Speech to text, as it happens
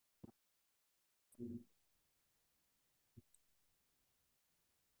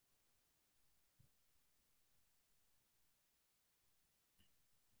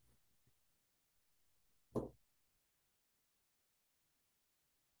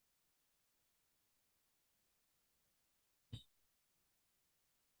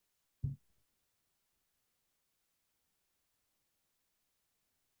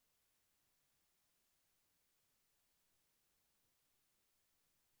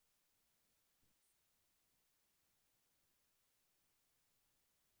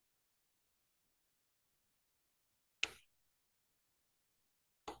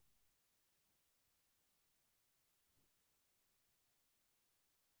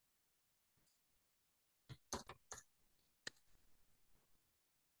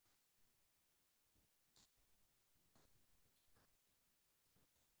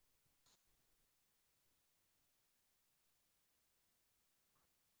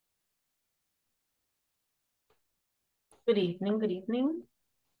Good evening, good evening.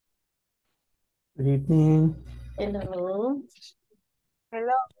 Good evening. Hello.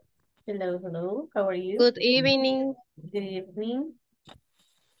 Hello. Hello, hello. How are you? Good evening. Good evening.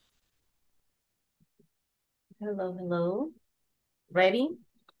 Hello, hello. Ready?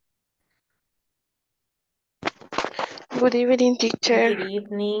 Good evening, teacher. Good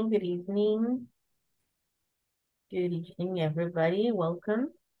evening, good evening. Good evening, everybody. Welcome.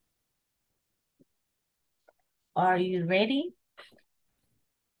 Are you ready?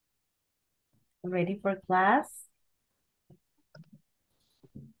 Ready for class?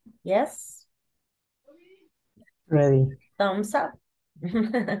 Yes? Ready. Thumbs up.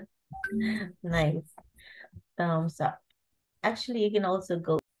 Nice. Thumbs up. Actually, you can also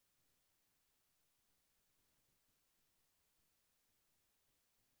go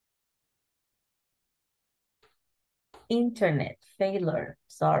internet failure.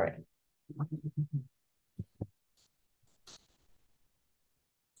 Sorry.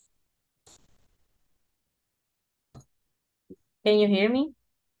 Can you hear me?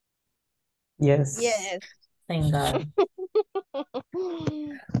 Yes. Yes. Thank God.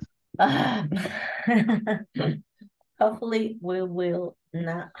 Hopefully, we will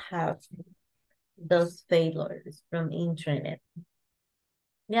not have those failures from internet.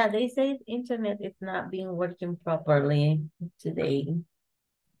 Yeah, they say internet is not being working properly today.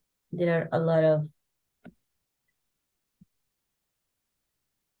 There are a lot of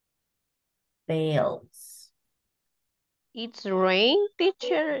fails. It's rain,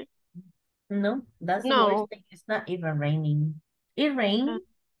 teacher. No, that's the worst No. thing. It's not even raining. It rained. Uh,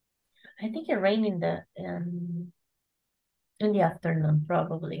 I think it rained in the afternoon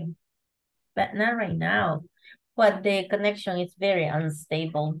probably, but not right now. But the connection is very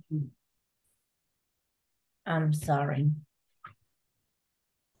unstable. I'm sorry.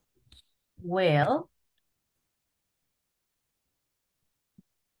 Well,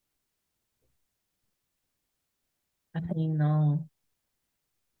 I know.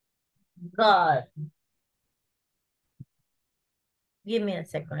 God, give me a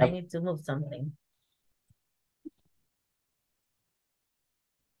second. I Yep. need to move something.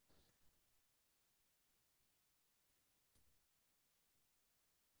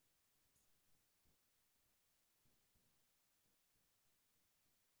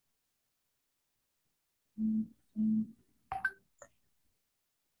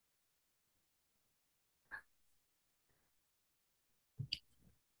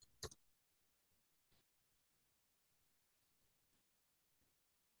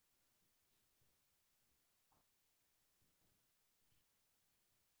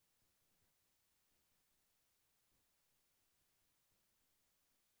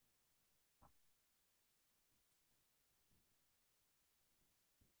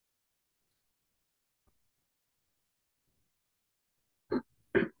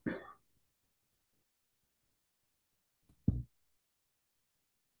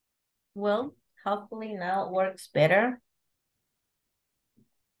 Well, hopefully now it works better.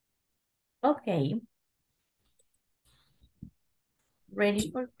 Okay.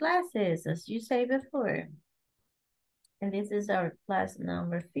 Ready for classes, as you say before. And this is our class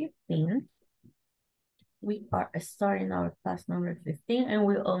number 15. We are starting our class number 15 and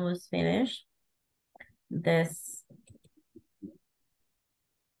we almost finished this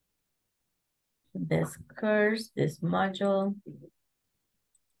course, this module.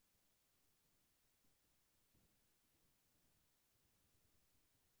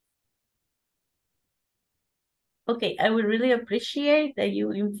 Okay, I would really appreciate that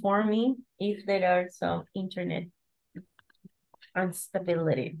you inform me if there are some internet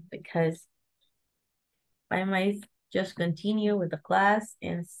instability because I might just continue with the class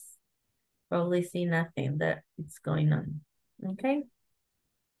and probably see nothing that is going on. Okay.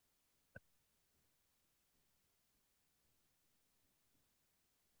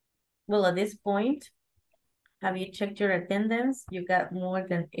 Well, at this point, have you checked your attendance? You got more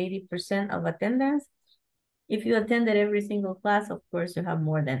than 80% of attendance. If you attended every single class, of course, you have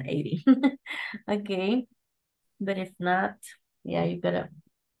more than 80. Okay. But if not, yeah, you gotta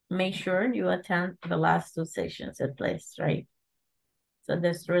make sure you attend the last 2 sessions at least, right? So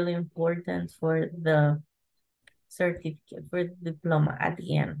that's really important for the certificate, for the diploma at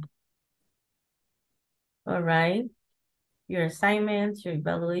the end. All right. Your assignments, your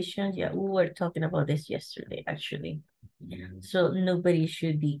evaluations. Yeah, we were talking about this yesterday, actually. So nobody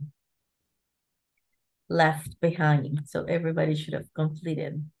should be left behind. So everybody should have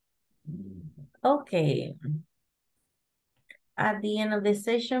completed. Okay. At the end of the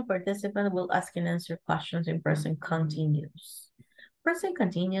session, participants will ask and answer questions in present continuous. Present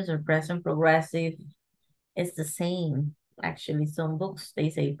continuous or present progressive is the same. Actually, some books, they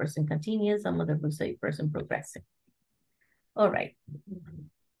say present continuous, some other books say present progressive. All right.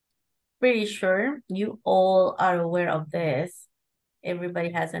 Pretty sure you all are aware of this.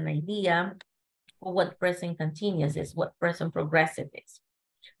 Everybody has an idea of what present continuous is, what present progressive is.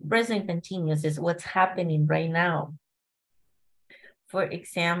 Present continuous is what's happening right now. For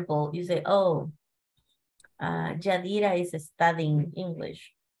example, you say, oh, Yadira is studying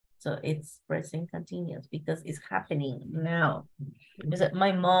English. So it's present continuous because it's happening now. Because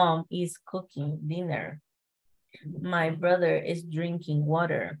my mom is cooking dinner. My brother is drinking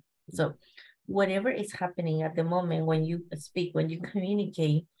water. So whatever is happening at the moment when you speak, when you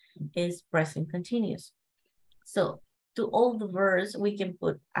communicate, is present continuous. So to all the verbs, we can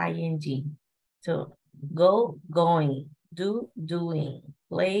put ing. So go, going, do, doing,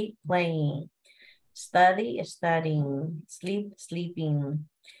 play, playing, study, studying, sleep, sleeping,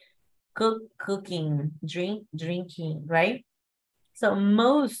 cook, cooking, drink, drinking, right? So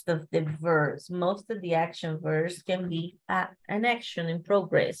most of the verbs, most of the action verbs can be an action in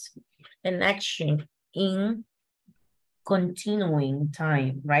progress, an action in continuing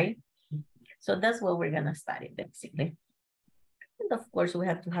time, right? So that's what we're gonna study basically. And of course, we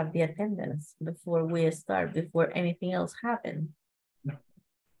have to have the attendance before we start, before anything else happens.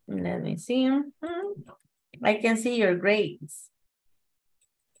 Let me see. I can see your grades.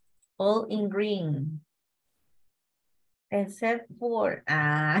 All in green. Except for,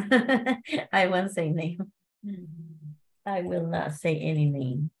 I won't say name. I will not say any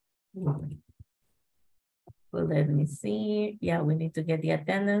name. Well, let me see. Yeah, we need to get the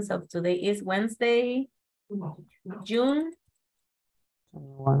attendance of today is Wednesday, June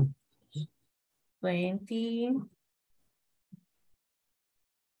 21.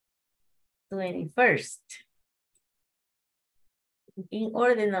 21st. In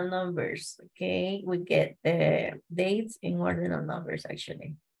ordinal numbers, okay? We get the dates in ordinal numbers,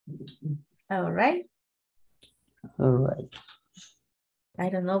 actually. All right. All right. I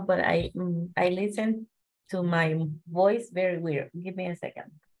don't know, but I listen to my voice very weird. Give me a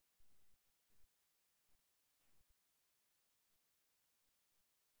second.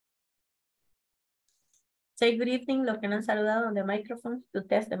 Say good evening, los que no han saludado on the microphone, to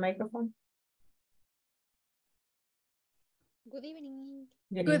test the microphone. Good evening.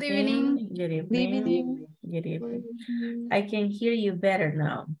 Good evening. Good evening. Good evening. I can hear you better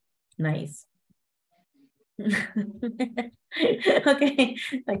now. Nice. Okay,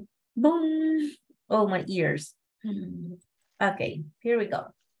 like boom. Oh, my ears. Okay, here we go.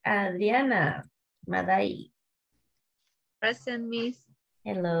 Adriana Madai. Present, Miss.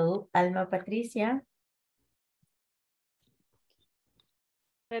 Hello. Alma Patricia.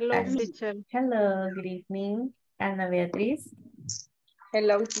 Hello, teacher. Hello, good evening. Ana Beatriz.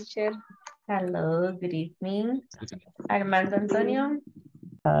 Hello, teacher. Hello, good evening. Armando Antonio.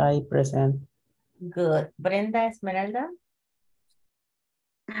 Hi, present. Good. Brenda Esmeralda.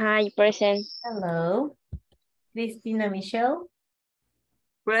 Hi, present. Hello. Cristina Michelle.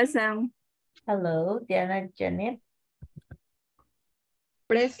 Present. Hello. Diana Janet.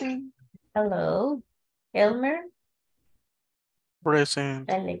 Present. Hello. Elmer. Present.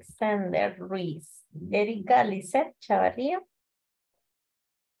 Alexander Ruiz. Erika Lisette Chavarria.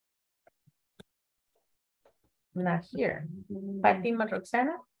 Not here. Fatima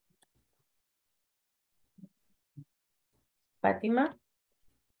Roxana. Fatima.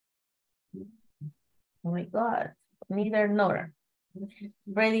 Oh my God. Neither nor.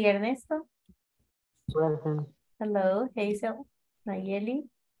 Ready, Ernesto? Present. Hello, Hazel. Nayeli.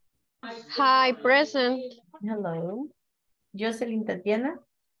 Hi, present. Hello. Jocelyn Tatiana.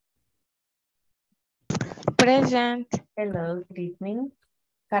 Present. Hello, good evening.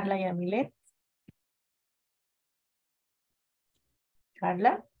 Carla Yamilet.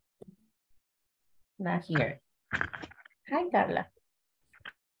 Carla? Not here. Hi, Carla.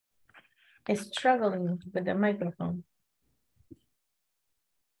 Struggling with the microphone.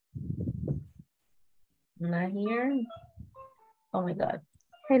 Not here. Oh my God.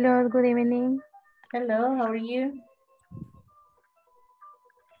 Hello, good evening. Hello, how are you?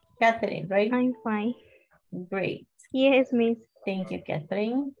 Catherine, right? I'm fine. Great. Yes, miss. Thank you,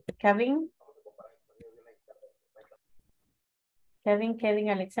 Catherine. Kevin? Kevin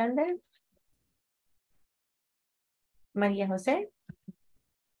Alexander? Maria Jose?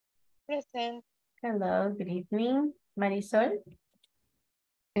 Present. Hello, good evening. Marisol?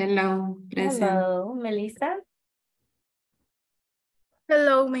 Hello, present. Hello, Melissa?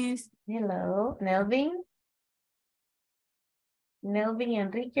 Hello, Miss. Hello, Nelvin? Nelvin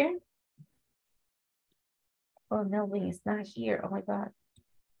Enrique? Oh, Nelvin is not here. Oh my God.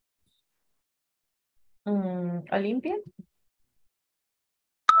 Olympia?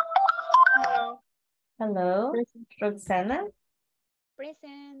 Hello. Hello, Roxana?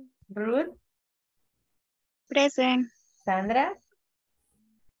 Present. Ruth? Present. Sandra?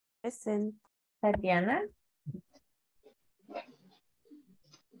 Present. Tatiana?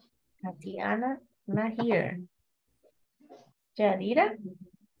 Tatiana, not here. Yadira?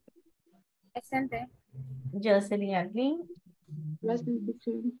 Presente. Jocelyn Arvin? Present,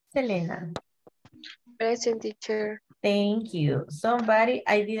 teacher. Selena? Present, teacher. Thank you. Somebody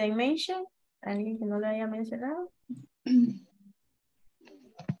I didn't mention? ¿Alguien que no lo haya mencionado?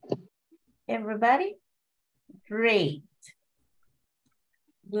 Everybody? Great.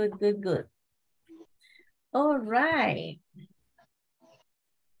 Good, good, good. All right.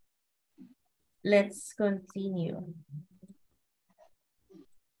 Let's continue.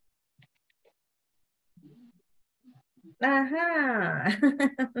 Aha.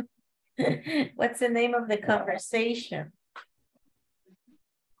 What's the name of the conversation?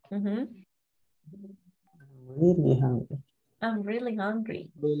 Really hungry. I'm really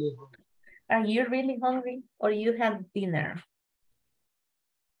hungry. Really Are you really hungry or you had dinner?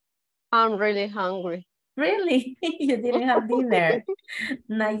 I'm really hungry. Really? You didn't have dinner?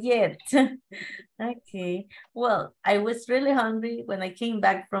 Not yet. Okay. Well, I was really hungry when I came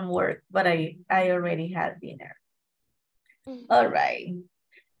back from work, but I already had dinner. All right.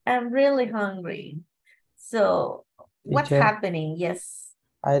 I'm really hungry. So what's Teacher, happening? Yes.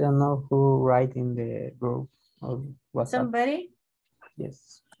 I don't know who write in the group or WhatsApp. Somebody?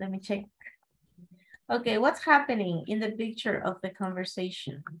 Yes. Let me check. Okay, what's happening in the picture of the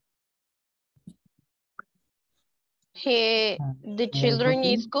conversation? The children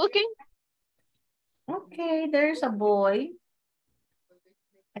is cooking. Okay, there's a boy,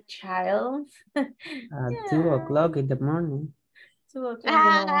 a child. At Yeah. 2 o'clock in the morning. 2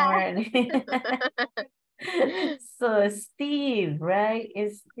 o'clock in the morning. So Steve, right?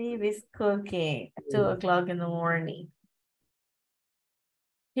 Steve is cooking at 2 o'clock in the morning.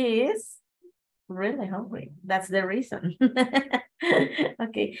 He is really hungry. That's the reason.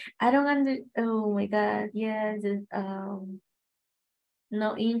 Okay, I don't oh my God, yes,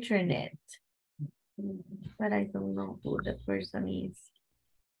 no internet. But I don't know who the person is.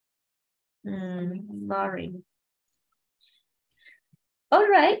 Sorry. All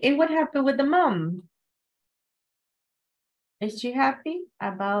right, and what happened with the mom? Is she happy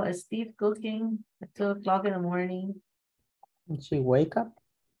about Steve cooking at 2 o'clock in the morning? Did she wake up?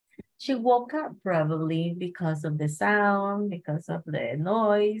 She woke up probably because of the sound, because of the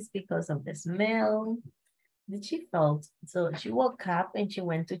noise, because of the smell that she felt. So she woke up and she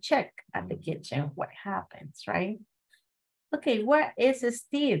went to check at the kitchen what happens, right? Okay, where is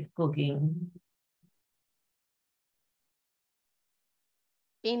Steve cooking?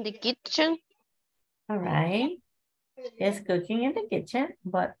 In the kitchen. All right. He's cooking in the kitchen,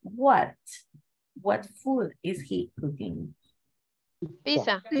 but what? What food is he cooking?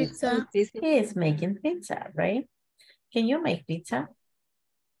 Pizza. Pizza. He is making pizza, right? Can you make pizza?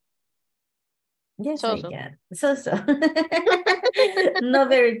 Yes, I So. can. So. Not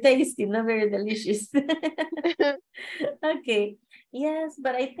very tasty, not very delicious. Okay. Yes,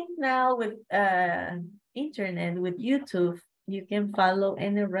 but I think now with internet, with YouTube, you can follow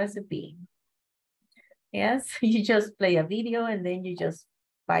any recipe. Yes, you just play a video and then you just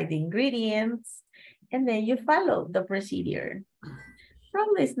buy the ingredients and then you follow the procedure.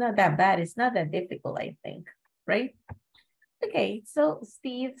 Probably it's not that bad. It's not that difficult, I think, right? Okay, so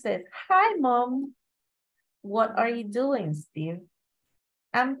Steve says, hi, Mom. What are you doing, Steve?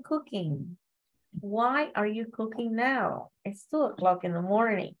 I'm cooking. Why are you cooking now? It's 2 o'clock in the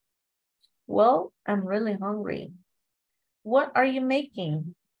morning. Well, I'm really hungry. What are you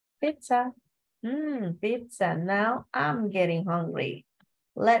making? Pizza. Pizza. Now I'm getting hungry.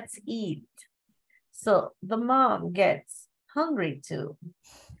 Let's eat. So the mom gets hungry too.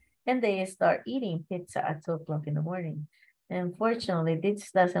 And they start eating pizza at 2 o'clock in the morning. Unfortunately,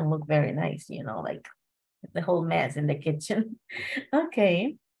 this doesn't look very nice, you know, like the whole mess in the kitchen.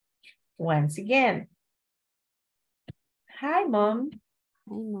 Okay. Once again. Hi, Mom.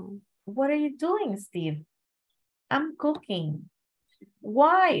 Hi, Mom. What are you doing, Steve? I'm cooking.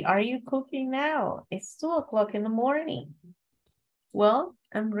 Why are you cooking now? It's 2 o'clock in the morning. Well,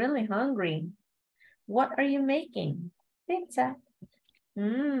 I'm really hungry. What are you making? Pizza.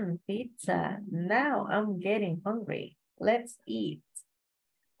 Pizza. Now I'm getting hungry. Let's eat.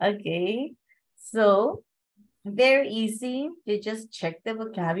 Okay. So, very easy. You just check the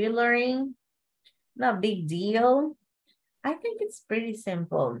vocabulary. No big deal. I think it's pretty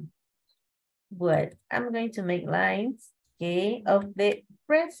simple. But I'm going to make lines, okay, of the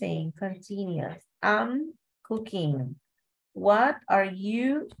present continuous. I'm cooking. What are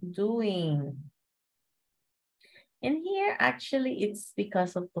you doing? And here, actually, it's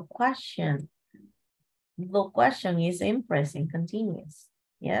because of the question. The question is in present continuous.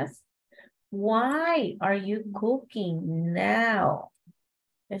 Yes? Why are you cooking now?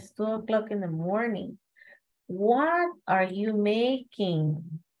 It's 2 o'clock in the morning. What are you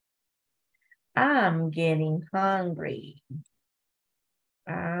making? I'm getting hungry.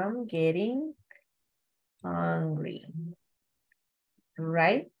 I'm getting hungry.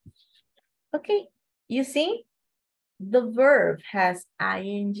 Right? Okay, you see? The verb has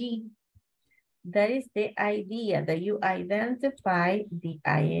ing. That is the idea that you identify the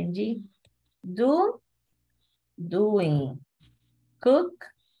ing. Do, doing. Cook,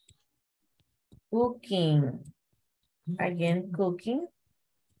 cooking. Again, cooking,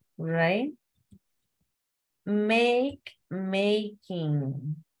 right? Make,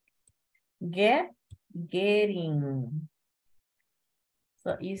 making. Get, getting.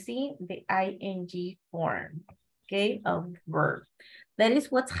 So you see the ing form, okay, of verb. That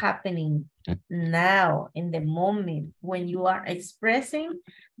is what's happening now in the moment when you are expressing,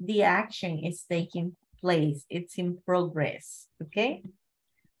 the action is taking place. It's in progress, okay?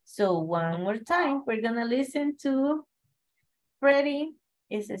 So one more time, we're gonna listen to Freddie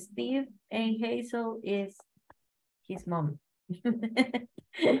is Steve and Hazel is his mom.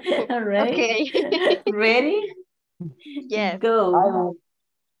 All right. Okay. Ready? Yes. Go.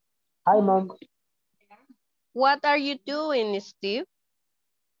 Hi, Mom. What are you doing, Steve?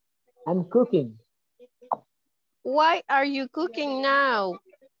 I'm cooking. Why are you cooking now?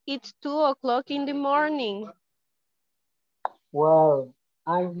 It's 2 o'clock in the morning. Well,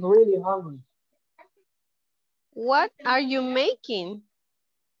 I'm really hungry. What are you making?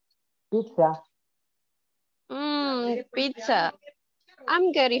 Pizza. Pizza.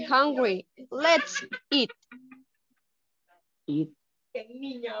 I'm getting hungry. Let's eat. Eat.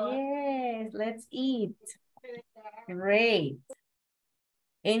 Yes, let's eat. Great.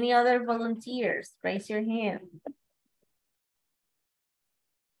 Any other volunteers? Raise your hand.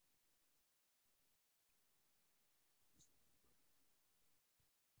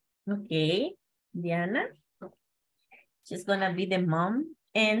 Okay, Diana. She's gonna be the mom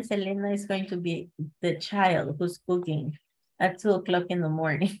and Selena is going to be the child who's cooking at 2 o'clock in the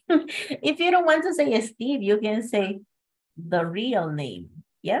morning. If you don't want to say Steve, you can say the real name.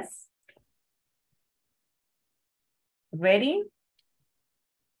 Yes? Ready?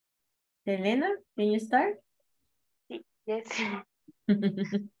 Selena, can you start? Yes.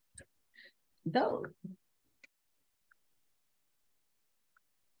 Go.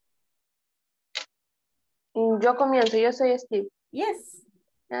 Yo comienzo, yo soy Steve. Yes.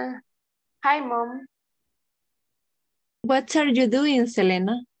 Hi, Mom. What are you doing,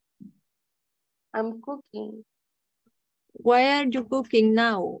 Selena? I'm cooking. Why are you cooking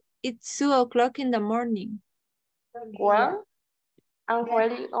now? It's 2 o'clock in the morning. Well, I'm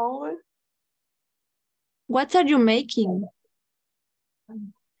really hungry. What are you making?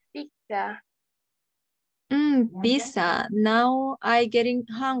 Pizza. Pizza. Now I'm getting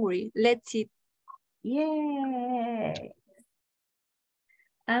hungry. Let's eat. Yay.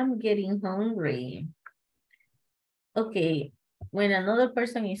 I'm getting hungry. Okay, when another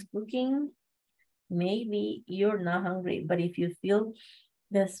person is cooking, maybe you're not hungry, but if you feel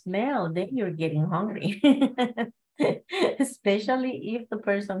the smell, then you're getting hungry. Especially if the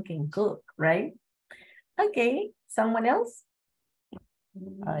person can cook, right? Okay, someone else?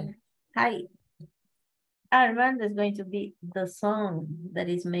 Hi. Hi. Armando is going to be the son that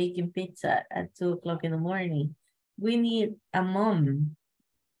is making pizza at 2 o'clock in the morning. We need a mom.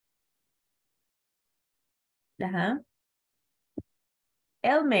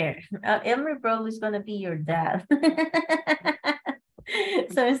 Elmer. Elmer probably is going to be your dad.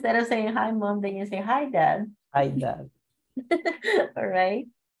 So instead of saying hi, mom, then you say hi, dad. Hi, Dad. All right.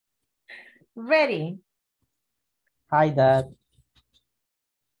 Ready. Hi, Dad.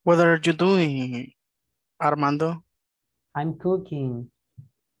 What are you doing, Armando? I'm cooking.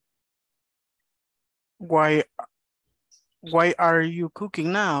 Why are you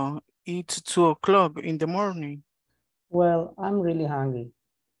cooking now? It's 2 o'clock in the morning. Well, I'm really hungry.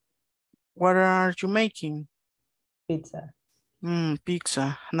 What are you making? Pizza.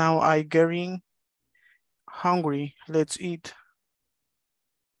 Pizza. Now I'm getting hungry. Let's eat.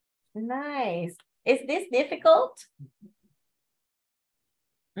 Nice. Is this difficult?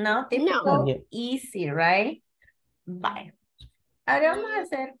 No, No. difficult, yet. easy, right? Bye. Ahora vamos a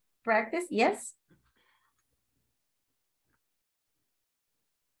hacer practice, yes?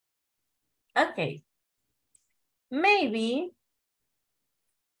 Okay. Maybe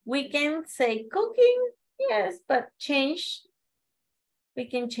we can say cooking, yes, but change. We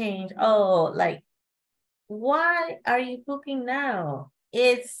can change. Oh, like, why are you cooking now?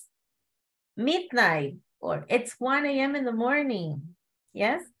 It's midnight or it's 1 a.m. in the morning.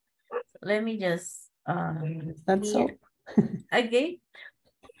 Yes? Let me just That's so. okay.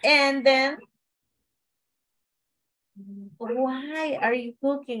 And then why are you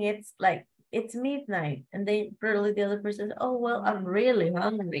cooking? It's like it's midnight. And then probably the other person says, oh well, I'm really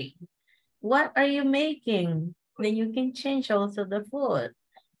hungry. What are you making? Then you can change also the food.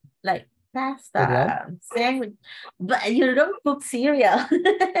 Like pasta, Cereal? sandwich, but you don't cook cereal.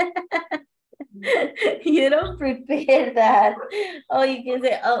 You don't prepare that. Oh, you can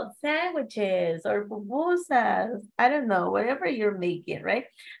say, oh, sandwiches or pupusas. I don't know, whatever you're making, right?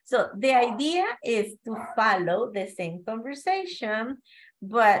 So the idea is to follow the same conversation,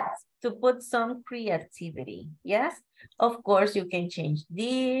 but to put some creativity, yes? Of course, you can change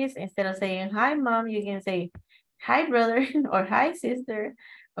this. Instead of saying, hi, mom, you can say, hi, brother, or hi, sister,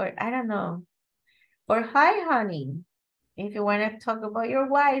 or I don't know. Or hi, honey. If you want to talk about your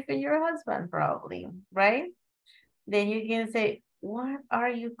wife and your husband, probably, right? Then you can say, why are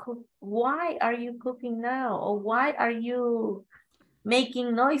you cooking now? Or why are you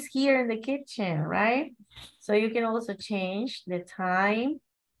making noise here in the kitchen, right? So you can also change the time.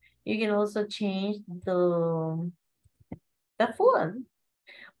 You can also change the food.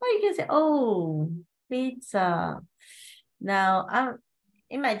 Or you can say, oh, pizza. Now,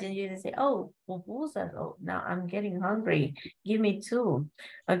 imagine you just say, oh, pupusas. Oh, now I'm getting hungry. Give me 2.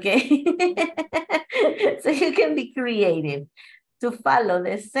 Okay. So you can be creative to follow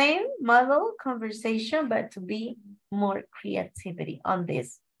the same model conversation, but to be more creativity on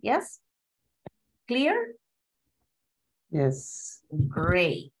this. Yes? Clear? Yes.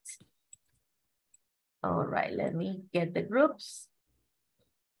 Great. All right, let me get the groups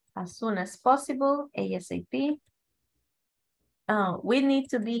as soon as possible, ASAP. We need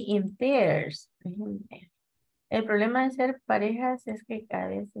to be in pairs. El problema de ser parejas es que a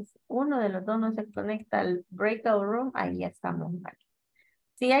veces uno de los dos no se conecta al breakout room, ahí ya estamos mal.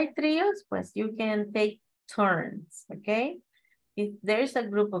 Si hay tríos, pues you can take turns, okay? If there's a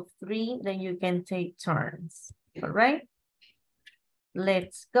group of 3, then you can take turns, all right?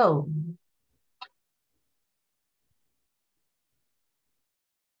 Let's go.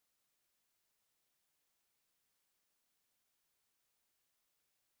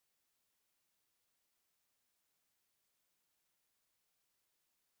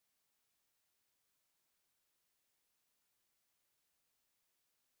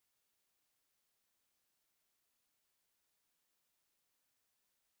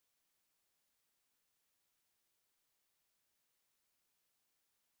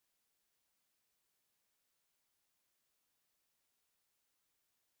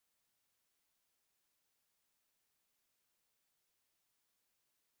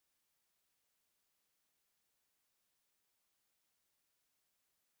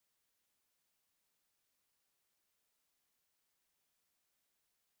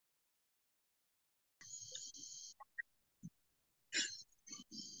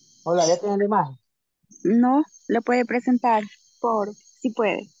 Hola, ¿ya tienen la imagen? No, lo puede presentar por si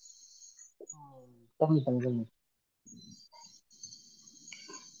puede. Permítame.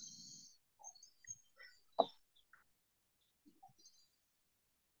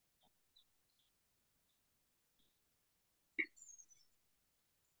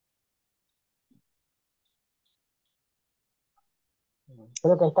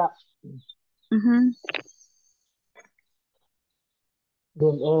 Creo que está. Ujú.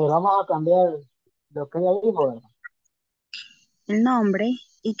 Bien, vamos a cambiar lo que ella dijo, ¿verdad? El nombre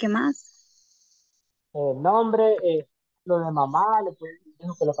y qué más. El nombre, lo de mamá,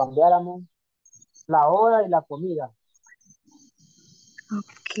 dijo que lo cambiáramos. La hora y la comida.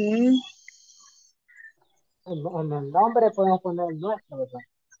 Ok. En el nombre podemos poner el nuestro, ¿verdad?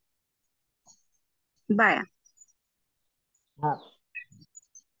 Vaya. Ah,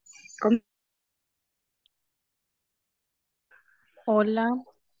 Com- Hola.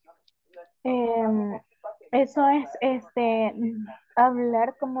 Eso es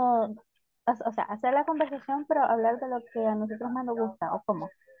hablar como, o sea, hacer la conversación, pero hablar de lo que a nosotros más nos gusta, ¿o cómo?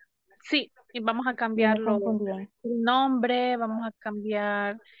 Sí, y vamos a Y me cambiarlo confundí. el nombre, vamos a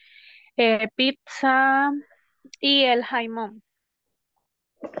cambiar pizza y el jaimón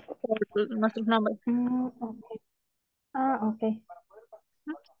por nuestros nombres. Ok. Ah, ok.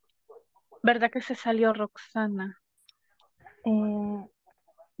 ¿Verdad que se salió Roxana? Eh,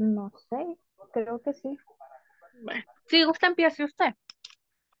 no sé, creo que sí. Bueno, si gusta empiece usted.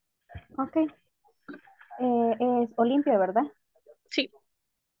 Ok. Es Olimpia, ¿verdad? Sí,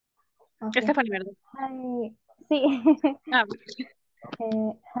 Ok. Stephanie, ¿verdad? Hi. Sí. Ah,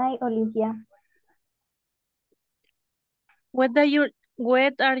 Hi, Olimpia. what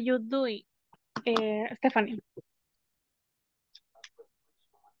are you doing? Stephanie.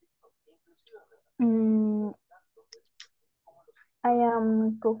 Mm, I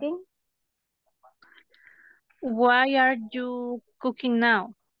am cooking. Why are you cooking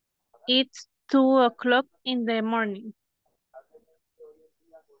now? It's 2 o'clock in the morning.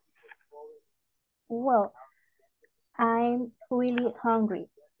 Well, I'm really hungry.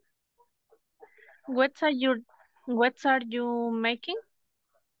 What are you making?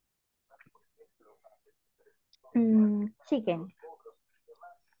 Chicken.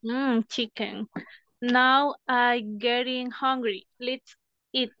 Chicken. Now I'm getting hungry. Let's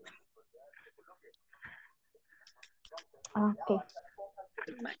eat. Ok.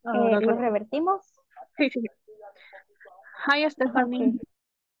 Ahora ¿Lo otra vez. revertimos? Sí, sí, sí. Hi, Stephanie. Ok.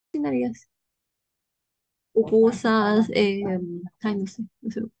 Ordinarias. Pupusas, ay, no sé.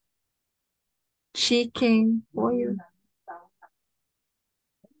 Chicken, pollo.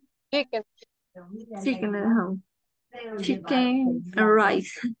 Chicken. Sí, que le dejamos. Chicken and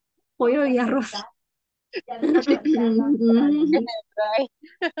rice. Pollo y arroz. Right.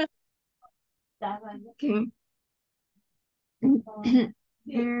 Ok.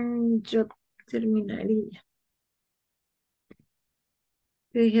 Yo terminaría.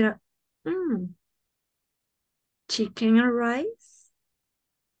 Que dijera, chicken and rice.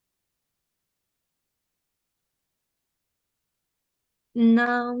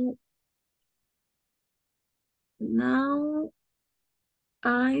 Now, now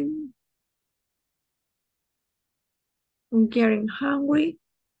I'm getting hungry.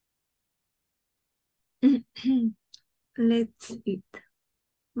 Let's eat.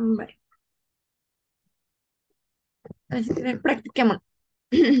 Vale. Así que practiquemos.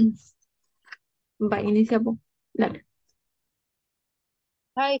 Vaya, iniciamos. Dale.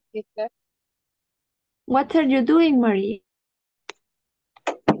 Hi, sister. What are you doing, Maria?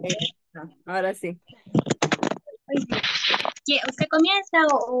 Ahora sí. ¿Usted comienza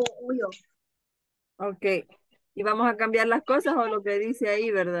o yo? Ok. ¿Y vamos a cambiar las cosas o lo que dice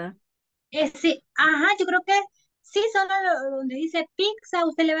ahí, verdad? Sí, ajá, yo creo que sí, solo donde dice pizza,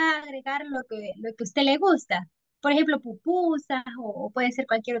 usted le va a agregar lo que a usted le gusta. Por ejemplo, pupusas o puede ser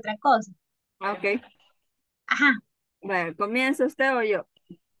cualquier otra cosa. Ok. Ajá, Vaya, ¿comienza usted o yo?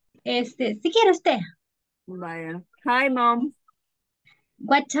 si quiere usted. Vaya. Hi, mom.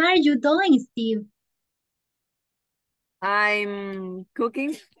 What are you doing, Steve? I'm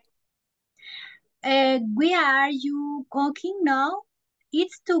cooking. Where are you cooking now?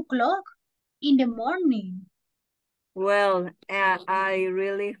 It's 2 o'clock in the morning. Well, I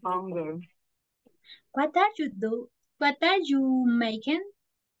really hungry. What are you do? What are you making?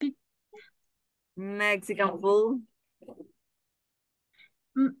 Pi- Mexican food.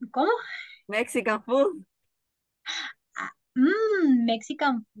 ¿Cómo? Mexican food.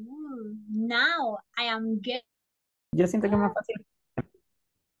 Mexican food. Now I am getting. yo siento que es más fácil.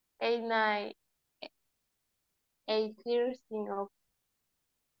 8, 9, 8:13 of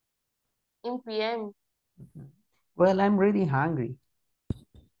in PM. Well, I'm really hungry.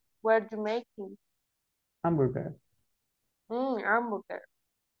 Where you making? Hamburger. Hamburger.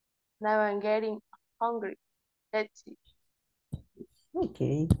 Now I'm getting hungry. Let's see.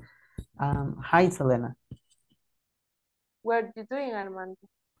 Okay. Hi, Selena. What you doing, Armando?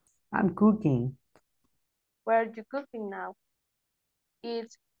 I'm cooking. Where you cooking now?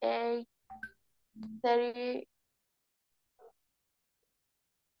 It's 8:30.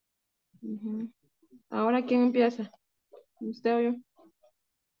 Ahora, ¿quién empieza? ¿Usted o yo?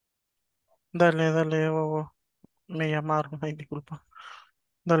 Dale, bobo. Me llamaron, ay, disculpa.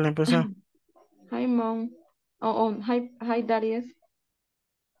 Dale, empecé. Hi, mom. Hi, Darius.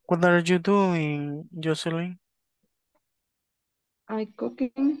 What are you doing, Jocelyn? I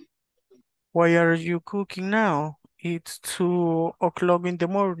cooking. Why are you cooking now? It's 2 o'clock in the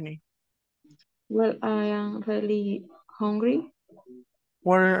morning. Well, I am really hungry.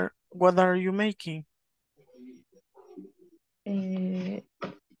 What are you making?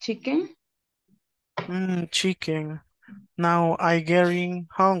 Chicken. Chicken. Now I'm getting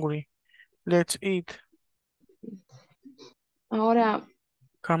hungry. Let's eat. Ahora,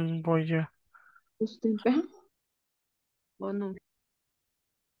 Come, voy. ¿usted empieza? ¿O no?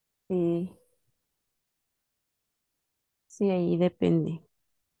 Sí, sí, ahí depende.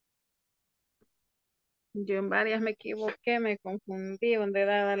 Yo en varias me equivoqué, me confundí, donde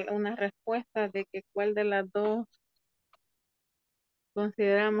daba una respuesta de que cuál de las dos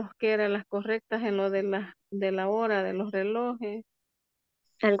consideramos que eran las correctas en lo de la hora, de los relojes.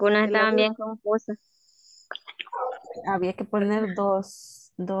 Algunas En la estaban ul- bien confusas. Había que poner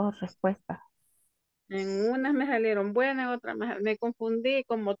dos respuestas. en unas me salieron buenas, en otras me confundí,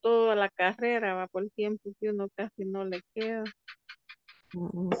 como toda la carrera, va por tiempo que uno casi no le queda.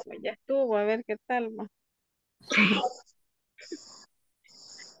 Mm, Pues ya estuvo, a ver qué tal va.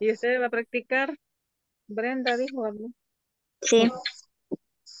 Y usted va a practicar, Brenda dijo, ¿no? Sí,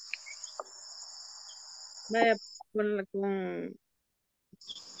 Vaya con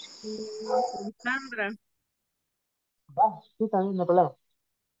Sandra. Sí, también, no hay problema.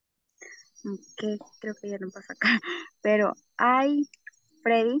 que creo que ya no pasa acá. Pero hay,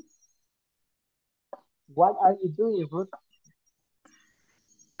 Freddy, What are you doing, Ruth?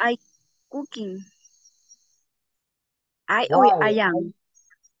 hay cooking. Why? I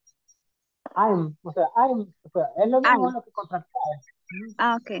am. O sea, es lo I. mismo lo que contractar.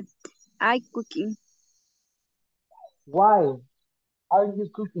 Ok. I cooking. Why are you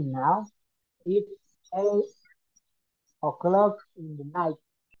cooking now? It's 8 o'clock in the night.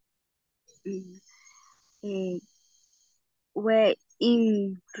 Mm, eh, where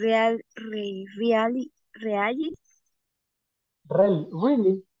in really, Really, really,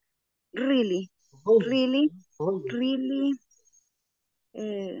 really, really, really really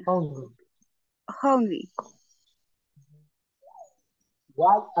uh, hungry. hungry.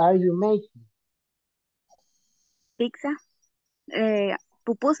 What are you making? Pizza.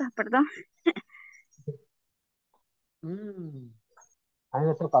 Pupusas, perdón. A mí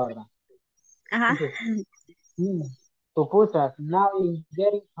me toca, ¿verdad? Ajá. Dice, pupusas, now I'm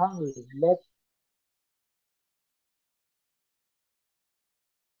getting hungry. Let's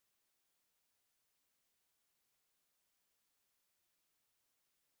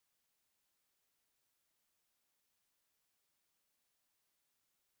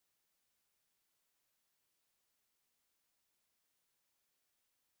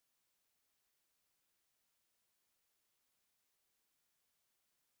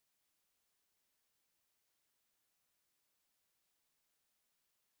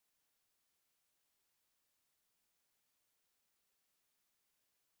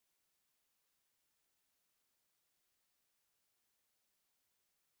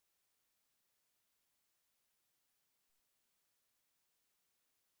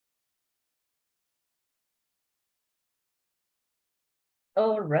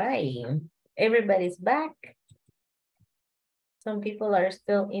All right. Everybody's back. Some people are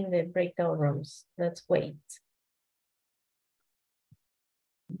still in the breakout rooms. Let's wait.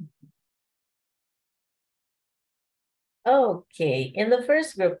 Okay, in the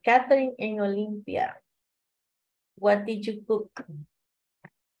first group, Catherine and Olympia. What did you cook?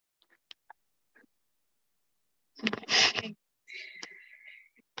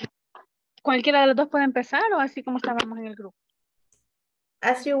 ¿Cualquiera de los dos puede empezar o así como estábamos en el grupo?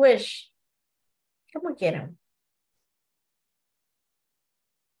 As you wish. Como quieran.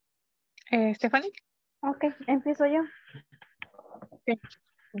 Stephanie. Ok, empiezo yo. Sí.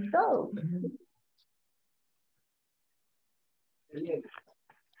 Go.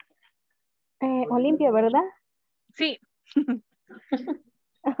 Olimpia, ¿verdad? Sí.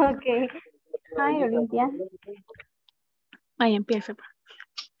 Ok. Hi, Olimpia. Ahí empieza.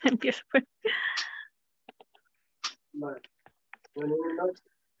 Empieza. Pues.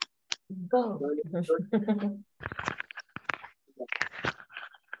 Go.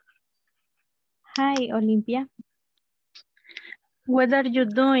 Hi, Olimpia. What are you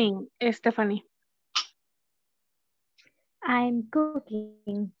doing, Stephanie? I'm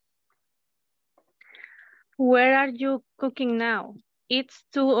cooking. Where are you cooking now? It's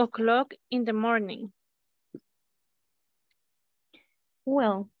 2 o'clock in the morning.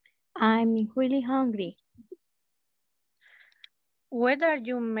 Well, I'm really hungry. What are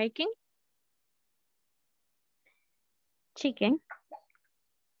you making? Chicken.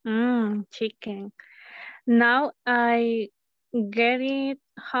 Chicken. Now I get it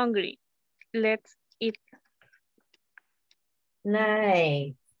hungry. Let's eat.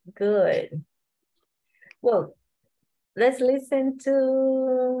 Nice. Good. Well, let's listen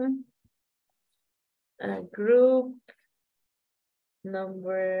to group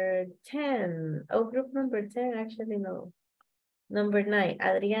number 10. Oh, group number 10, actually, no. Number 9,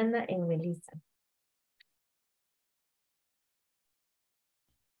 Adriana and Melissa.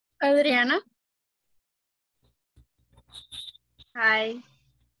 Adriana. Hi.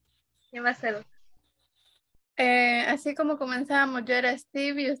 ¿Qué va a hacer? Así como comenzamos, yo era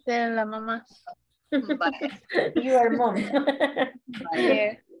Steve y usted era la mamá. Vale. You are mom.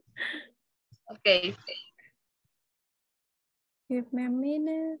 Vale. Okay. Give me a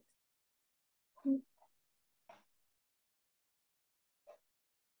minute.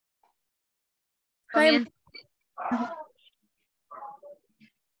 Hi.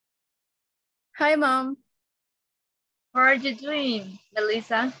 Hi, Mom. What are you doing,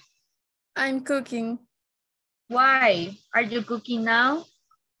 Melissa? I'm cooking. Why? Are you cooking now?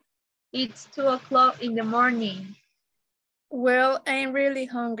 It's 2 o'clock in the morning. Well, I'm really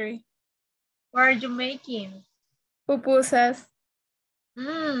hungry. What are you making? Pupusas.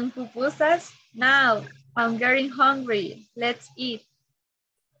 Pupusas? Now, I'm getting hungry. Let's eat.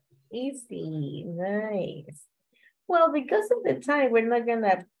 Easy, nice. Well, because of the time, we're not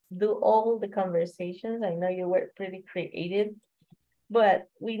gonna do all the conversations. I know you were pretty creative, but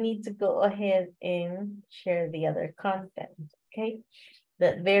we need to go ahead and share the other content, okay?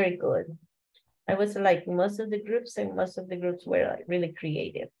 That's very good. I was like most of the groups, and most of the groups were like really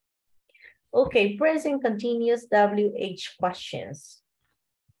creative. Okay, present continuous WH questions.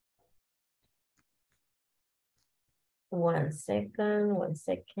 One second.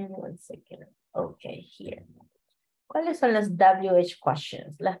 Okay, here. ¿Cuáles son las WH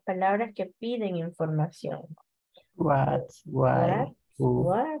questions? Las palabras que piden información. What, why, who.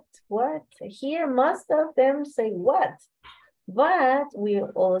 What? Here, most of them say what. But we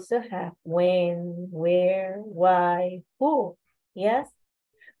also have when, where, why, who. Yes?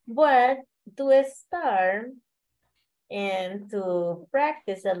 But to start and to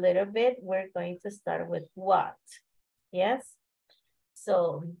practice a little bit, we're going to start with what. Yes?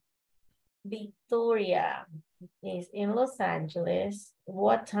 So, Victoria is in Los Angeles.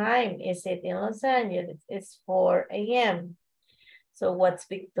 What time is it in Los Angeles? It's 4 a.m. So what's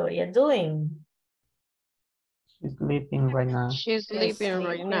Victoria doing? She's sleeping right now. She's sleeping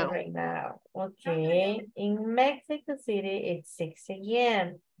right now. Okay. In Mexico City, it's 6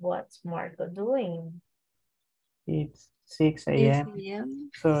 a.m. What's Marco doing? It's 6 a.m.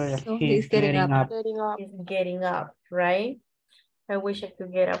 So he's getting up. He's getting up, right? I wish I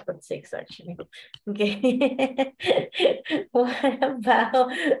could get up at 6 actually. Okay. What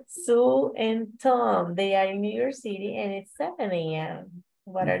about Sue and Tom? They are in New York City and it's 7 a.m.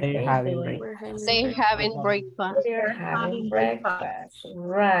 What are they doing? They're having breakfast. They're having breakfast,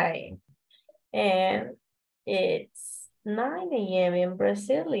 right. And it's 9 a.m. in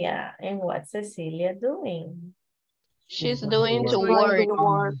Brasilia. And what's Cecilia doing? She's doing to work.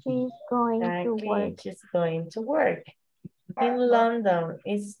 She's going to work. She's going to work. In London,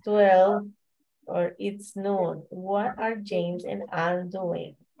 it's 12 or it's noon. What are James and Anne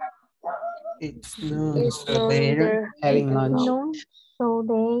doing? It's noon, so they're having lunch. Noon, so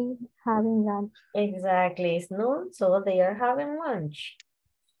they having lunch. Exactly, it's noon, so they are having lunch.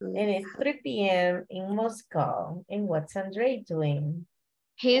 And it's 3 p.m. in Moscow. And what's Andre doing?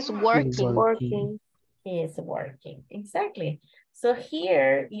 He's working. He is working, exactly. So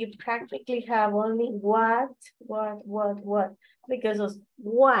here you practically have only what, because of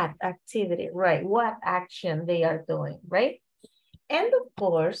what activity, right? What action they are doing, right? And of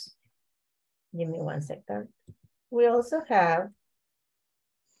course, give me 1 second. We also have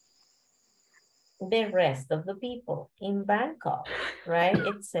the rest of the people in Bangkok, right?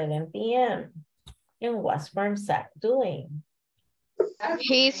 It's 7 p.m. And what's Farmsack doing?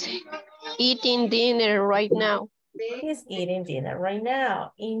 He's eating dinner right now. He's eating dinner right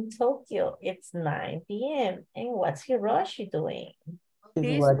now. In Tokyo, it's 9 p.m. And what's Hiroshi doing?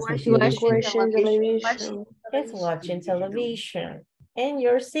 He's watching television. He's watching television. And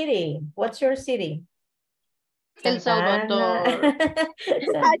your city, what's your city? El Salvador.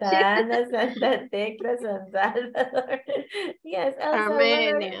 Santana, Santa Tecla, San Salvador. Yes, El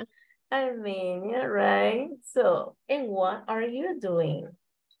Armenia. Armenia, right? So, and what are you doing?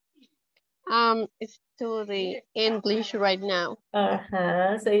 Study English right now.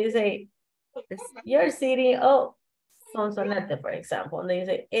 So you say, your city, oh, Sonsonate, for example. And then you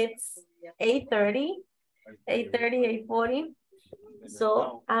say, it's 8:30, 8:40.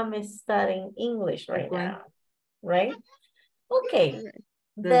 So I'm studying English right now, right? Okay,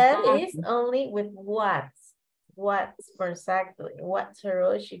 that is only with what. What's Persac doing? What's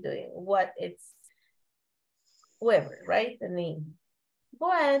Hiroshi doing? What it's whoever, right? The name.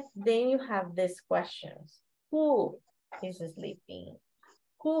 But then you have these questions. Who is sleeping?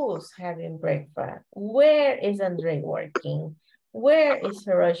 Who's having breakfast? Where is Andre working? Where is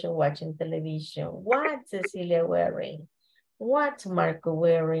Hiroshi watching television? What's Cecilia wearing? What's Marco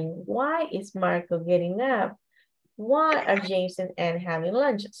wearing? Why is Marco getting up? Why are James and Anne having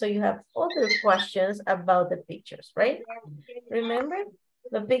lunch? So you have other questions about the pictures, right? Remember,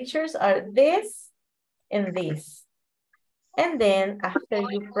 the pictures are this and this. And then after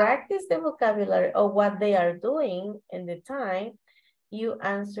you practice the vocabulary of what they are doing in the time, you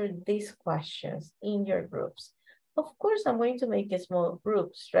answer these questions in your groups. Of course, I'm going to make small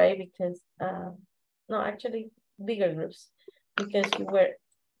groups, right? Because, no, actually bigger groups, because you were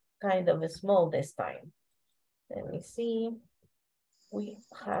kind of small this time. Let me see. We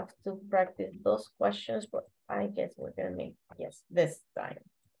have to practice those questions, but I guess we're gonna make, yes, this time.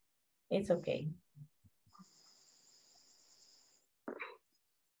 It's okay.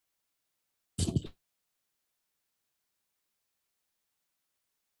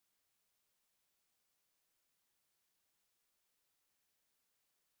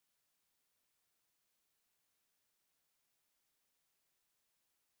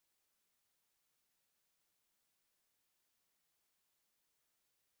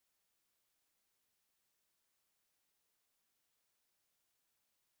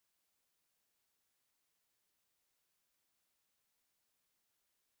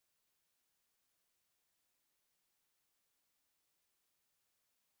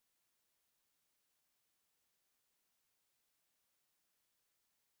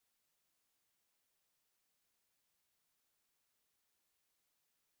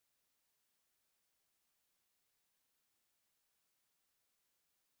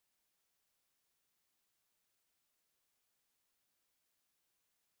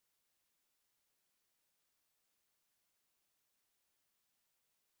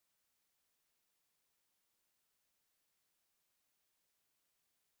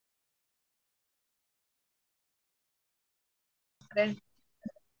 Okay.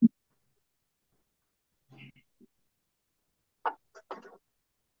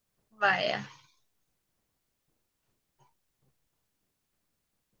 Vaya.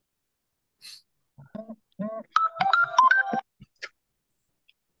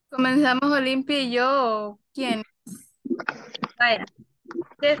 Comenzamos Olimpia y yo. ¿Quién? Vaya.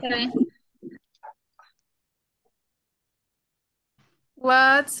 Sí, está bien.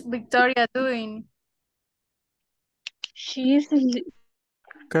 What's Victoria doing? She's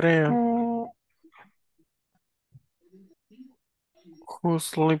Creo. Who's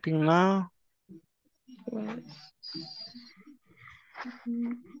sleeping now?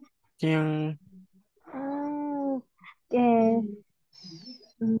 ¿Quién? Que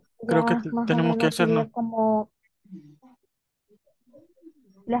Creo que ya más o tenemos que menos sería hacernos. como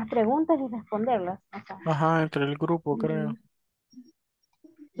las preguntas y responderlas. O sea, Ajá, entre el grupo, creo.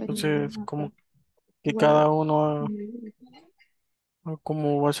 Entonces, como que well, cada uno,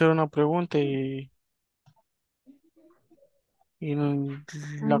 como va a hacer una pregunta y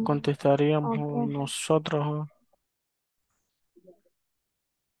la contestaríamos ok. nosotros.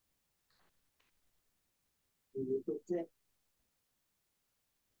 ¿No?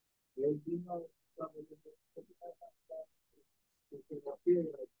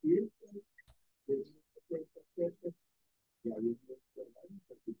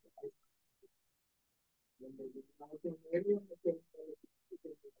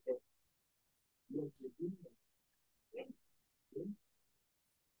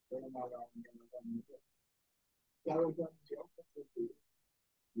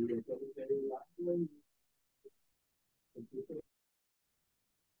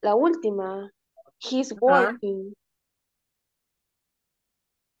 La última. He's Ajá. working.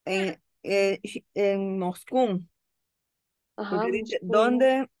 En Moscú. Ajá. Porque dice,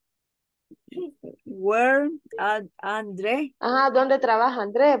 ¿dónde? Where at Andre? Ajá, ¿dónde trabaja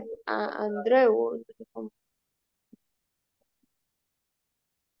André? André.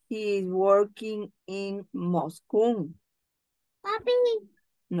 He is working in Moscow. Papi.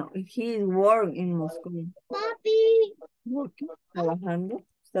 No, he is working in Moscow. Papi. Working, trabajando,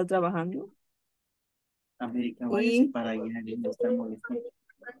 está trabajando. América, Y váyase para allá, no está molestando.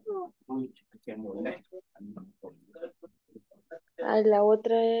 La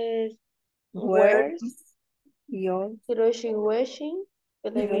otra es where where's is your Hiroshi watching Hiroshi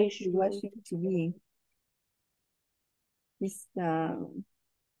television. watching TV? Está.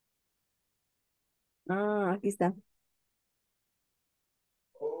 Ah, aquí está.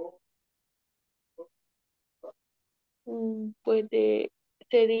 Pues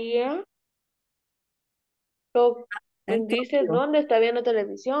sería, to- En dice Tokio. dónde está viendo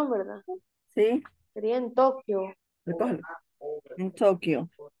televisión, ¿verdad? Sí, Sería en Tokio. recógelo. En Tokio.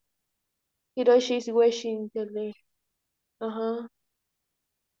 Hiroshi is watching tele. Ajá,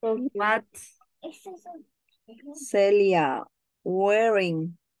 Tokio. What Celia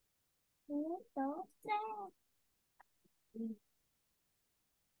wearing?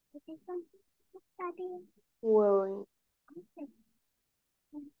 Wearing.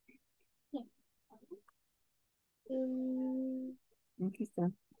 Mm, Aquí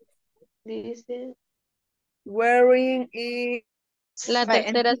está. dice, Wearing y La Vaya,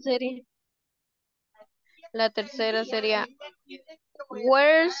 tercera serie. La tercera sería,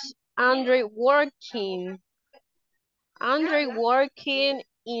 where's Andre working? Andre working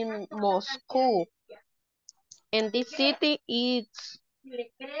in Moscow. In this city, it's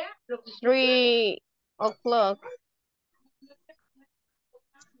 3 o'clock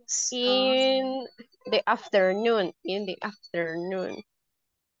in the afternoon. In the afternoon.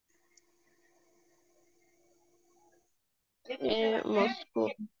 Moscow.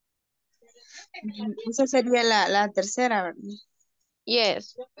 esa sería la tercera, ¿verdad?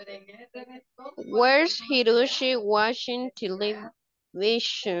 Yes. Where's Hiroshi watching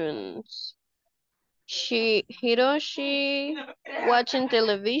television? Hiroshi watching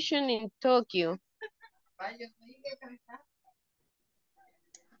television in Tokyo.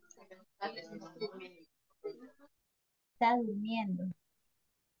 Está durmiendo.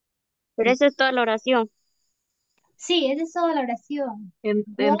 Pero esa es toda la oración. Sí, esa es toda la oración. En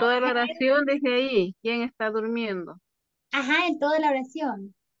toda la oración dice ahí, ¿quién está durmiendo? Ajá, en toda la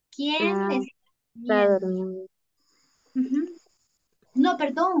oración. ¿Quién Ah, está está durmiendo? dormido. Ujú. No,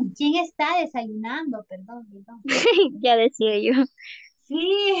 perdón. ¿Quién está desayunando? Perdón, perdón. Ya decía yo.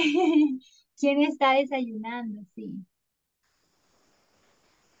 Sí. ¿Quién está desayunando? Sí.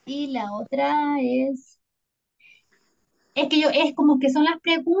 Y la otra es que es como que son las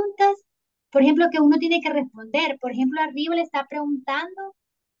preguntas, por ejemplo, que uno tiene que responder. Por ejemplo, arriba le está preguntando,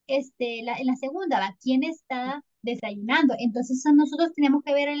 en la segunda, ¿va? ¿Quién está desayunando? Entonces nosotros tenemos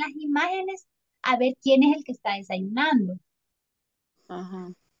que ver en las imágenes a ver quién es el que está desayunando.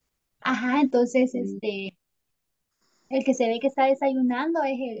 Ajá. Ajá, entonces, Mm, el que se ve que está desayunando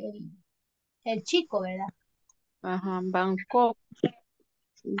es el chico, ¿verdad? Ajá, Bangkok.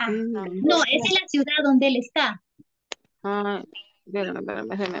 Ajá. Bien. No, esa es la ciudad donde él está. Ah, espérame,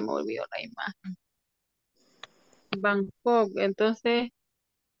 se me olvidó la imagen. Bangkok, entonces,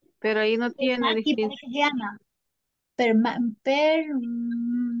 pero ahí no tiene Aquí distinción. parece que se llama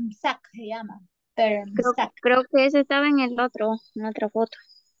Sac se llama. Creo, Sac. creo que ese estaba en otra foto.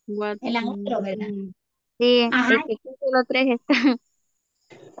 En la otro, ¿verdad? Sí, Ajá, es que aquí solo 3 están.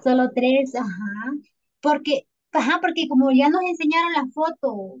 solo tres, ajá. Porque como ya nos enseñaron la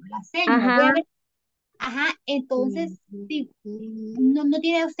foto, la seña, voy a Ajá. ver. Ajá, entonces, sí, no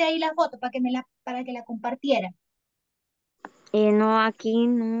tiene usted ahí la foto para que la compartiera. No, aquí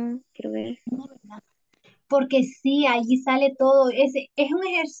no, quiero ver. No, ¿verdad? Porque sí, allí sale todo. Es un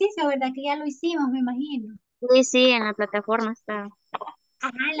ejercicio, ¿verdad? Que ya lo hicimos, me imagino. Sí, sí, en la plataforma está.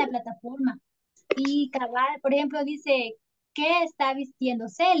 Ajá, en la plataforma. Y cabal, por ejemplo, dice, ¿qué está vistiendo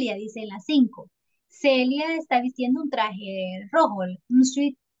Celia? Dice en la 5. Celia está vistiendo un traje rojo, un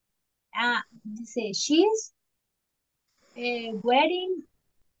suit. Dice, wearing,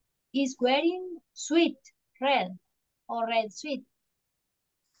 is wearing sweet red o red sweet.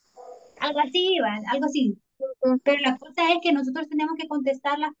 Algo así, Iván, algo así. Pero la cosa es que nosotros tenemos que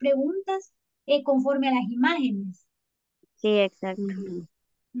contestar las preguntas conforme a las imágenes. Sí, exacto.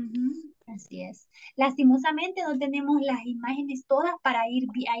 Ujú, así es. Lastimosamente no tenemos las imágenes todas para ir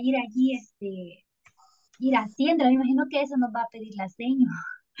allí, ir haciendo. Me imagino que eso nos va a pedir la seño.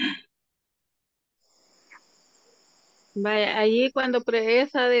 Vaya, allí cuando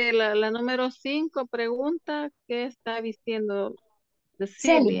esa de la número 5 pregunta, ¿qué está vistiendo de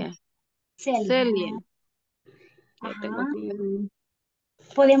Celia, Celia? Celia. Celia. Ya tengo Ajá. aquí.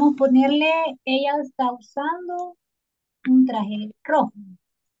 Podemos ponerle, ella está usando un traje rojo.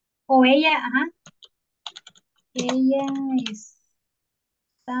 O ella, ajá, ella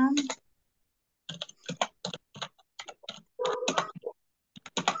está,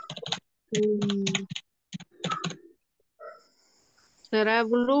 mm, ¿Será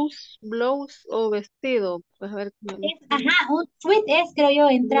blouse o vestido? Pues a ver, ajá, un suit es, creo yo,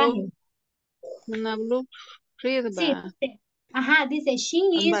 en blouse, traje. una blouse, Sí, va. dice, ajá, dice, she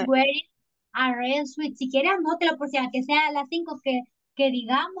is Va, wearing, A real sweet. Si quieres, anótelo por si que sea a las 5 que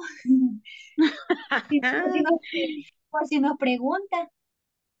digamos. Por si nos pregunta.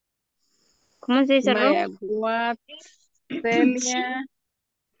 ¿Cómo se dice Vaya, rojo? what, Celia.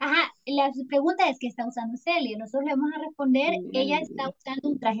 Ajá, la pregunta es que está usando Celia. Nosotros le vamos a responder, ella está usando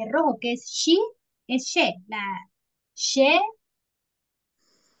un traje rojo, que es she, la she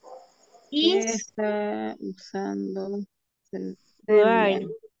 ¿Qué is está usando Celia? Wearing.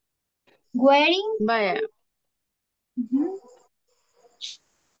 wearing. Vaya, Ujú.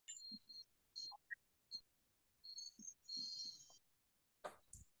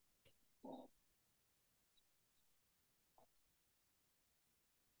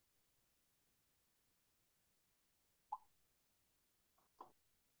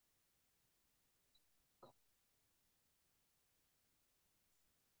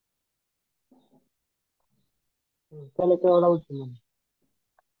 ¿Qué le quedó la última?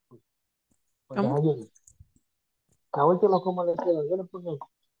 Pues ¿Cómo? desayuno. La última, ¿cómo le quedó? Yo le puse,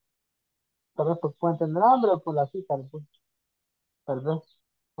 tal vez por pueden tener hambre o por la cita, le puse, tal vez.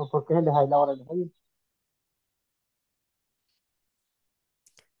 O porque es la hora del desayuno.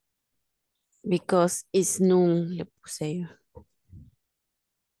 Because it's noon, le puse yo.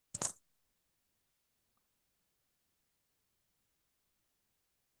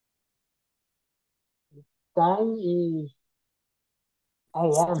 Time y I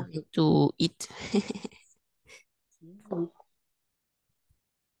It's am. time to eat.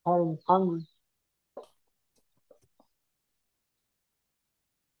 I'm hungry.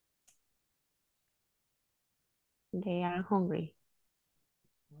 They are hungry.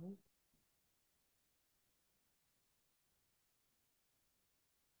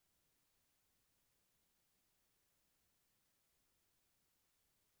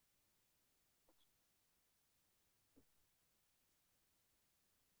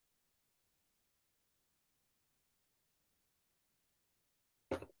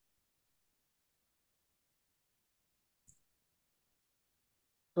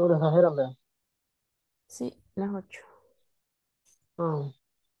 Sobre exagérame. Sí, las 8. Ah,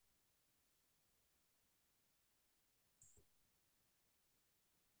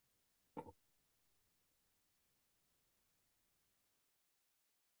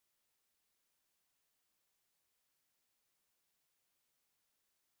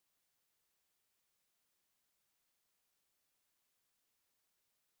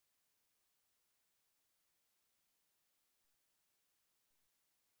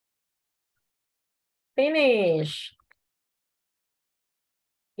 Finish.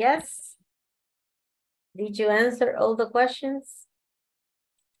 Yes. Did you answer all the questions?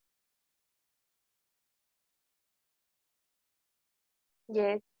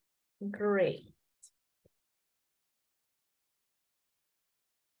 Yes. Great.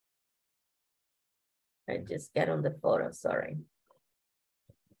 I just got on the photo, sorry.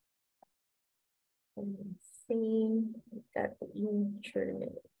 Let's see, we got the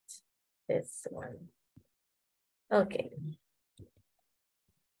internet. This one. Okay.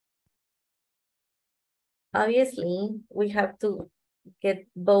 Obviously, we have to get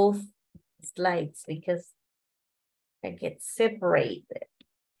both slides because I get separated.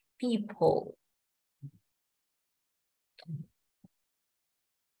 People.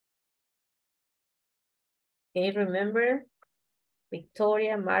 Okay, remember?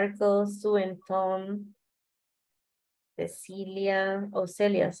 Victoria, Marco, Sue and Tom, Celia,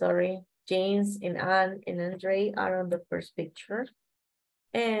 sorry, James and Anne and Andre are on the first picture.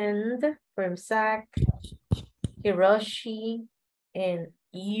 And from Zach, Hiroshi, and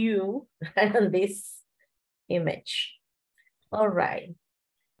you are on this image. All right.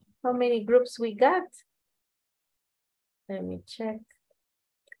 How many groups we got? Let me check.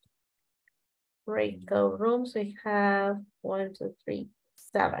 Breakout rooms, we have 1, 2, 3,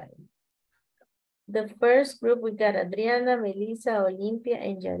 7. The first group, we got Adriana, Melissa, Olympia,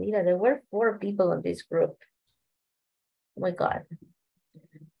 and Yadira. There were 4 people in this group. Oh my God.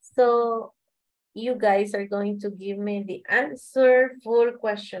 So you guys are going to give me the answer for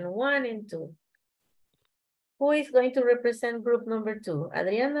question 1 and 2. Who is going to represent group number 2?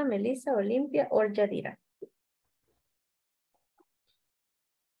 Adriana, Melissa, Olympia, or Yadira?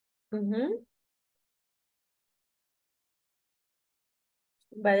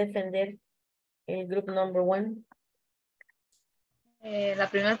 Va a defender el group number 1. La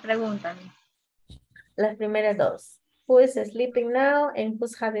primera pregunta. Las primeras 2. Who is sleeping now and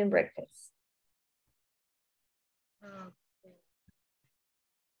who's having breakfast?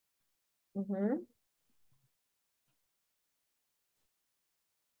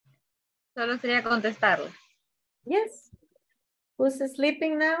 Solo sería contestarlo. Yes. Who's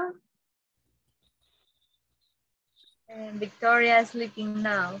sleeping now? Victoria is sleeping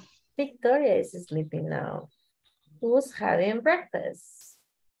now. Victoria is sleeping now. Who's having breakfast?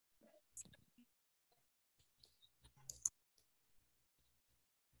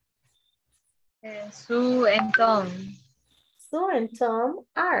 Sue and Tom. Sue and Tom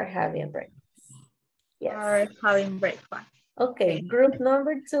are having breakfast. Yes. Are having breakfast. Okay, group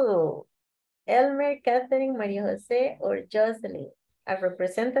number 2. Elmer, Catherine, Maria Jose, or Jocelyn. A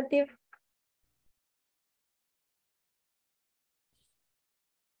representative.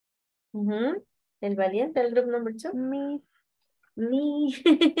 El valiente, el group number 2. Me.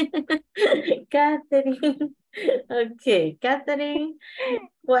 Catherine. Okay, Catherine.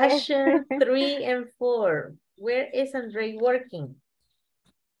 Question 3 and 4. Where is Andre working?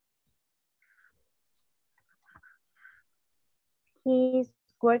 He's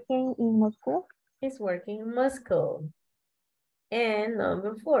working in Moscow. He's working in Moscow. And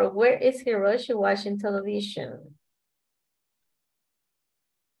number 4, where is Hiroshi watching television?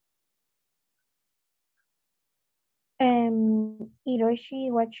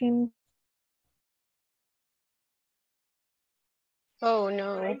 Hiroshi watching. Oh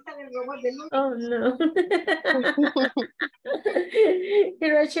no. Oh no.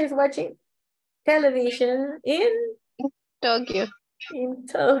 Hiroshi is watching television in Tokyo. In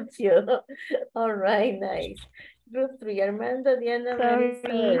Tokyo. All right, nice. Group 3, Armando, Diana,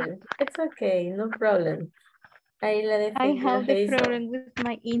 Marisol. It's okay, no problem. Ahí la I defendió have the Hazel. problem with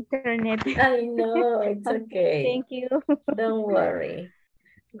my internet. I know, it's okay. Thank you. Don't worry.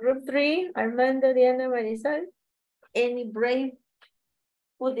 Group 3, Armando, Diana, Marisol. Any brave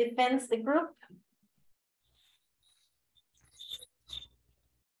who defends the group?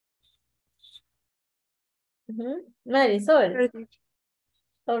 Marisol.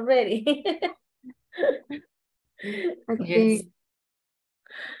 Already. Okay. Yes.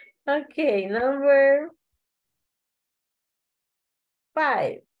 Okay, number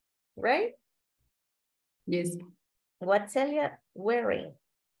 5, right? Yes. What's Celia wearing?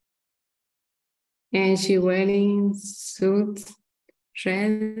 And she wearing suits,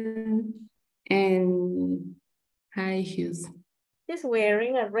 red, and high heels. She's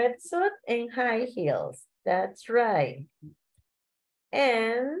wearing a red suit and high heels. That's right.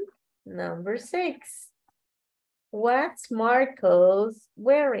 And number 6. What's Marcos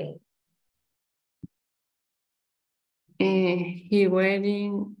wearing? He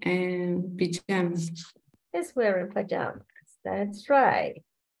wearing pajamas. He's wearing pajamas. That's right.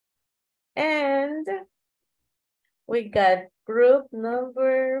 And we got group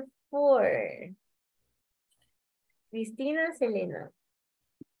number 4. Cristina, Selena.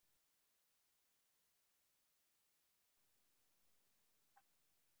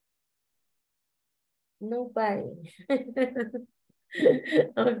 Nobody.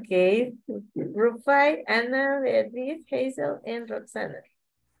 Okay. Group 5, Anna, Beatriz, Hazel, and Roxana.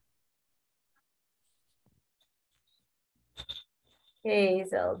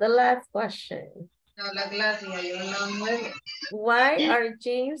 Hazel, the last question. Why are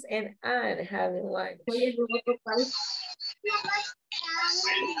James and Anne having lunch?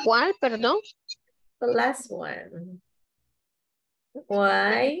 ¿Cuál, perdón? The last one.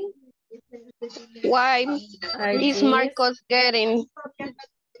 Why? Why is Marcos getting?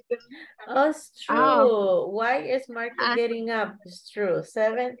 Oh, it's true. Oh. Why is Marcos getting up? It's true.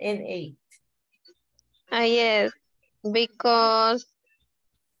 7 and 8. Yes, because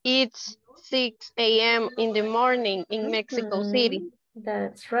it's 6 a.m. in the morning in Mexico City.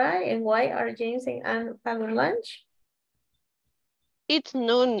 That's right. And why are James and Anne having lunch? It's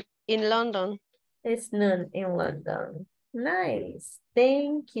noon in London. It's noon in London. Nice.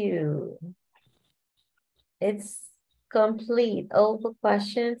 Thank you. It's complete. All the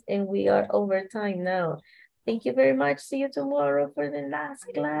questions, and we are over time now. Thank you very much. See you tomorrow for the last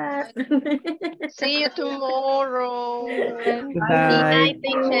class. See you tomorrow. Good Good night. night,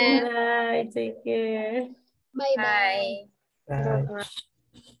 teacher. Good night. Take care. Bye. Bye.